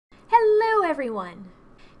everyone!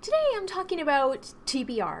 Today I'm talking about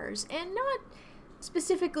TBRs, and not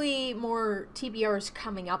specifically more TBRs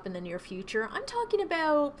coming up in the near future. I'm talking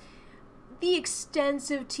about the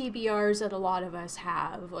extensive TBRs that a lot of us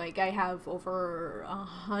have. Like, I have over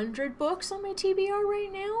 100 books on my TBR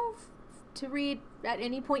right now to read at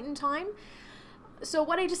any point in time. So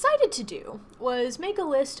what I decided to do was make a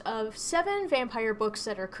list of 7 vampire books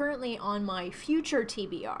that are currently on my future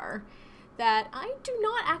TBR that I do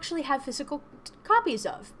not actually have physical copies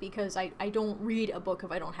of, because I don't read a book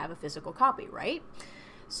if I don't have a physical copy, right?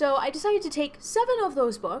 So I decided to take 7 of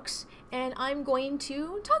those books, and I'm going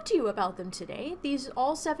to talk to you about them today.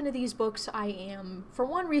 All 7 of these books I am, for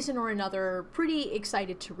one reason or another, pretty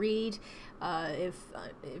excited to read. If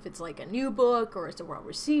it's like a new book, or it's a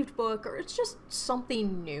well-received book, or it's just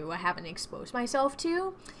something new I haven't exposed myself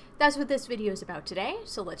to. That's what this video is about today,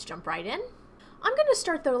 so let's jump right in. I'm going to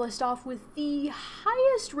start the list off with the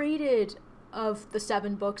highest rated of the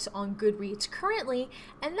 7 books on Goodreads currently,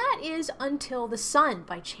 and that is Until the Sun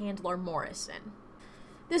by Chandler Morrison.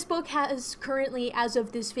 This book has currently, as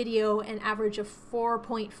of this video, an average of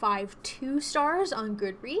 4.52 stars on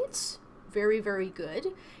Goodreads. Very, very good.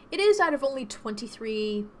 It is out of only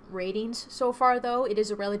 23 ratings so far, though. It is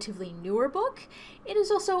a relatively newer book. It is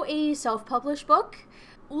also a self-published book.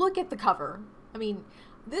 Look at the cover. I mean,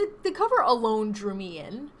 the cover alone drew me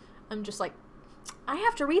in. I'm just like, I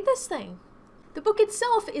have to read this thing. The book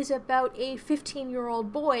itself is about a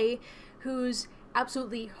 15-year-old boy whose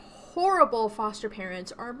absolutely horrible foster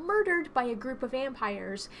parents are murdered by a group of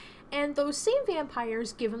vampires, and those same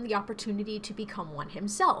vampires give him the opportunity to become one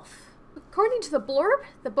himself. According to the blurb,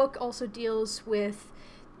 the book also deals with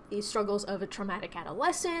the struggles of a traumatic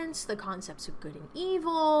adolescence, the concepts of good and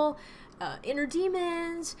evil, inner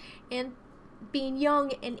demons, and being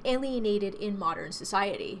young and alienated in modern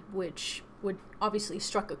society, which would obviously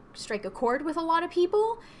strike a chord with a lot of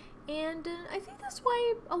people, and I think that's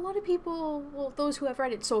why a lot of people, well, those who have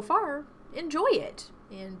read it so far, enjoy it,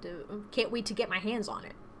 and can't wait to get my hands on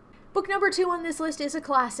it. Book number 2 on this list is a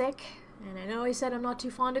classic, and I know I said I'm not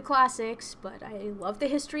too fond of classics, but I love the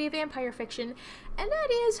history of vampire fiction, and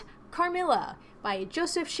that is Carmilla by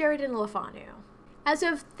Sheridan. As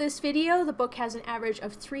of this video, the book has an average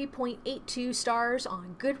of 3.82 stars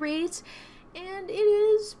on Goodreads, and it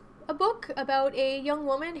is a book about a young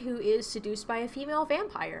woman who is seduced by a female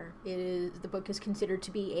vampire. The book is considered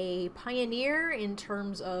to be a pioneer in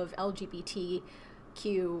terms of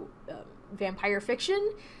LGBTQ vampire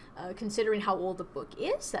fiction. Considering how old the book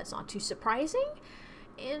is, that's not too surprising.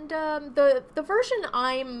 And the version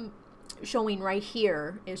I'm showing right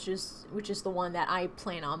here which is the one that I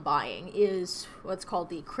plan on buying, is what's called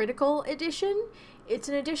the Critical Edition. It's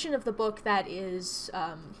an edition of the book that is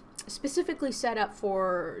specifically set up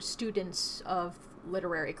for students of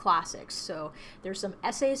literary classics. So there's some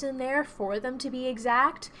essays in there, 4 of them to be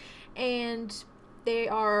exact, and they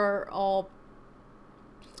are all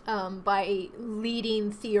by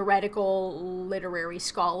leading theoretical literary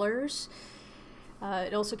scholars.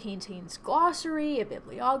 It also contains glossary, a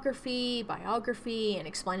bibliography, biography, and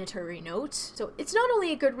explanatory notes. So it's not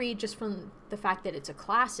only a good read just from the fact that it's a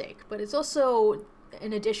classic, but it's also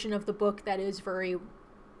an edition of the book that is very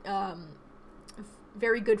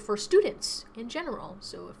good for students in general.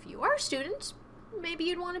 So if you are students, maybe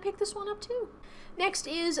you'd want to pick this one up too. Next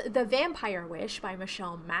is The Vampire Wish by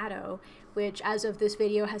Madow, which as of this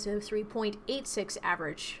video has a 3.86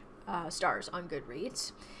 average stars on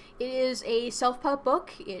Goodreads. It is a self-pub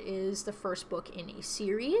book. It is the first book in a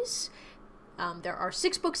series. There are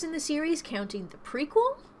 6 books in the series, counting the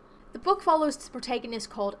prequel. The book follows the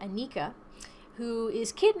protagonist called Annika, who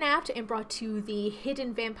is kidnapped and brought to the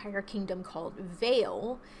hidden vampire kingdom called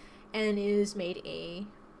Vale, and is made a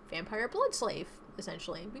vampire blood slave,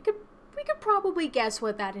 essentially. We could probably guess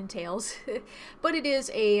what that entails, but it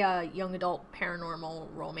is a young adult paranormal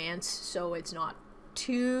romance, so it's not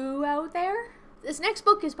too out there. This next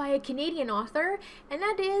book is by a Canadian author, and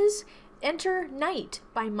that is Enter Night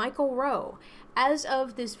by Rowe. As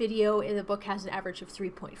of this video, the book has an average of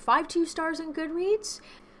 3.52 stars on Goodreads.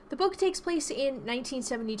 The book takes place in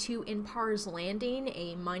 1972 in Parr's Landing,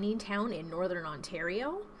 a mining town in northern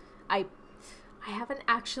Ontario. I haven't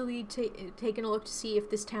actually taken a look to see if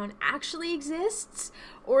this town actually exists,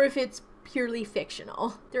 or if it's purely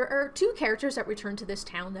fictional. There are 2 characters that return to this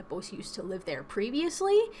town that both used to live there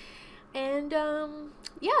previously, and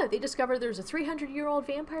yeah, they discover there's a 300-year-old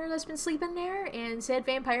vampire that's been sleeping there, and said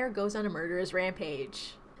vampire goes on a murderous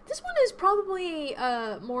rampage. This one is probably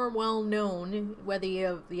more well known, whether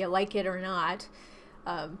you like it or not.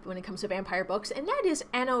 when it comes to vampire books, and that is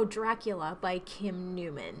Anno, Dracula by Kim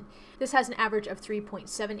Newman. This has an average of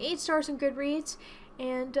 3.78 stars on Goodreads,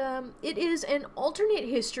 and it is an alternate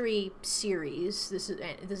history series. This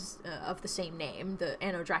is of the same name. The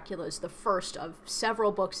Anno Dracula is the first of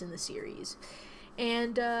several books in the series.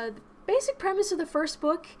 And the basic premise of the first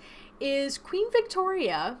book is Queen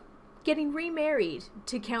Victoria getting remarried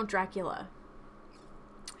to Count Dracula.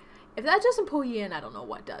 If that doesn't pull you in, I don't know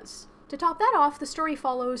what does. To top that off, the story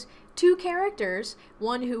follows two characters,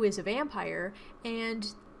 one who is a vampire, and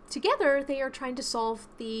together they are trying to solve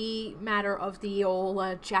the matter of the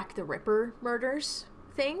old Jack the Ripper murders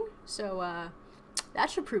thing. So that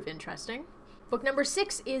should prove interesting. Book number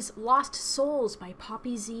 6 is Lost Souls by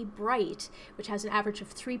Poppy Z. Brite, which has an average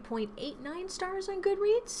of 3.89 stars on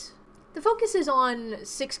Goodreads. The focus is on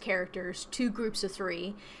 6 characters, 2 groups of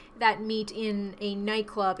 3, that meet in a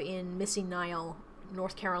nightclub in Missing Nile,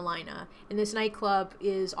 North Carolina, and this nightclub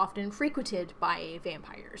is often frequented by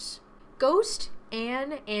vampires. Ghost,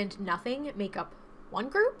 Anne, and Nothing make up one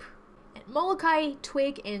group, and Molokai,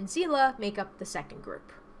 Twig, and Zila make up the second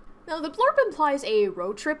group. Now, the blurb implies a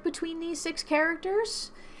road trip between these 6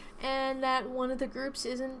 characters, and that one of the groups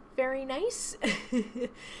isn't very nice.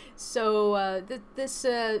 So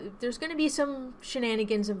there's going to be some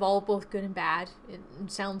shenanigans involved, both good and bad. It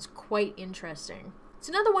sounds quite interesting. It's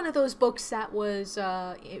another one of those books that was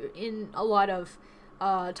in a lot of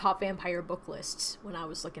top vampire book lists when I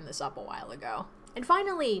was looking this up a while ago. And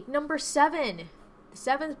finally, number 7, the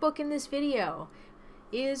 7th book in this video,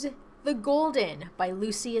 is The Golden by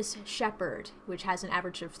Lucius Shepard, which has an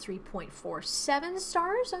average of 3.47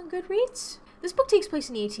 stars on Goodreads. This book takes place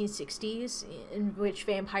in the 1860s, in which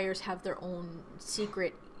vampires have their own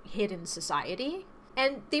secret hidden society,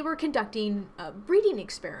 and they were conducting breeding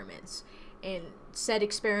experiments. And said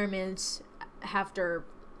experiments, after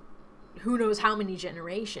who knows how many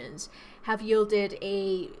generations, have yielded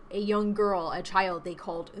a young girl, a child they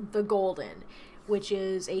called the Golden, which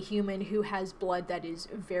is a human who has blood that is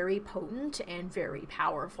very potent and very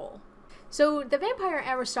powerful. So the vampire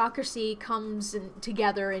aristocracy comes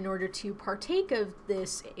together in order to partake of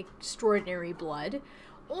this extraordinary blood,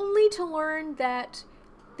 only to learn that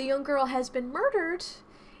the young girl has been murdered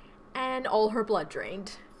and all her blood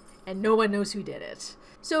drained, and no one knows who did it.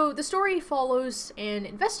 So the story follows an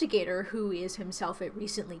investigator who is himself a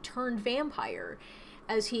recently turned vampire,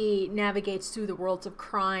 as he navigates through the worlds of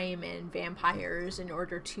crime and vampires in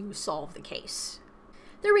order to solve the case.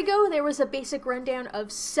 There we go. There was a basic rundown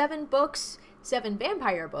of 7 books, 7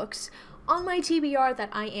 vampire books, on my TBR that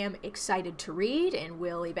I am excited to read and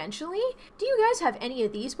will eventually. Do you guys have any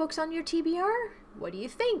of these books on your TBR? What do you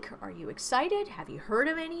think? Are you excited? Have you heard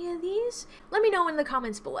of any of these? Let me know in the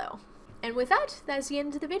comments below. And with that, that's the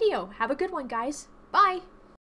end of the video. Have a good one, guys. Bye!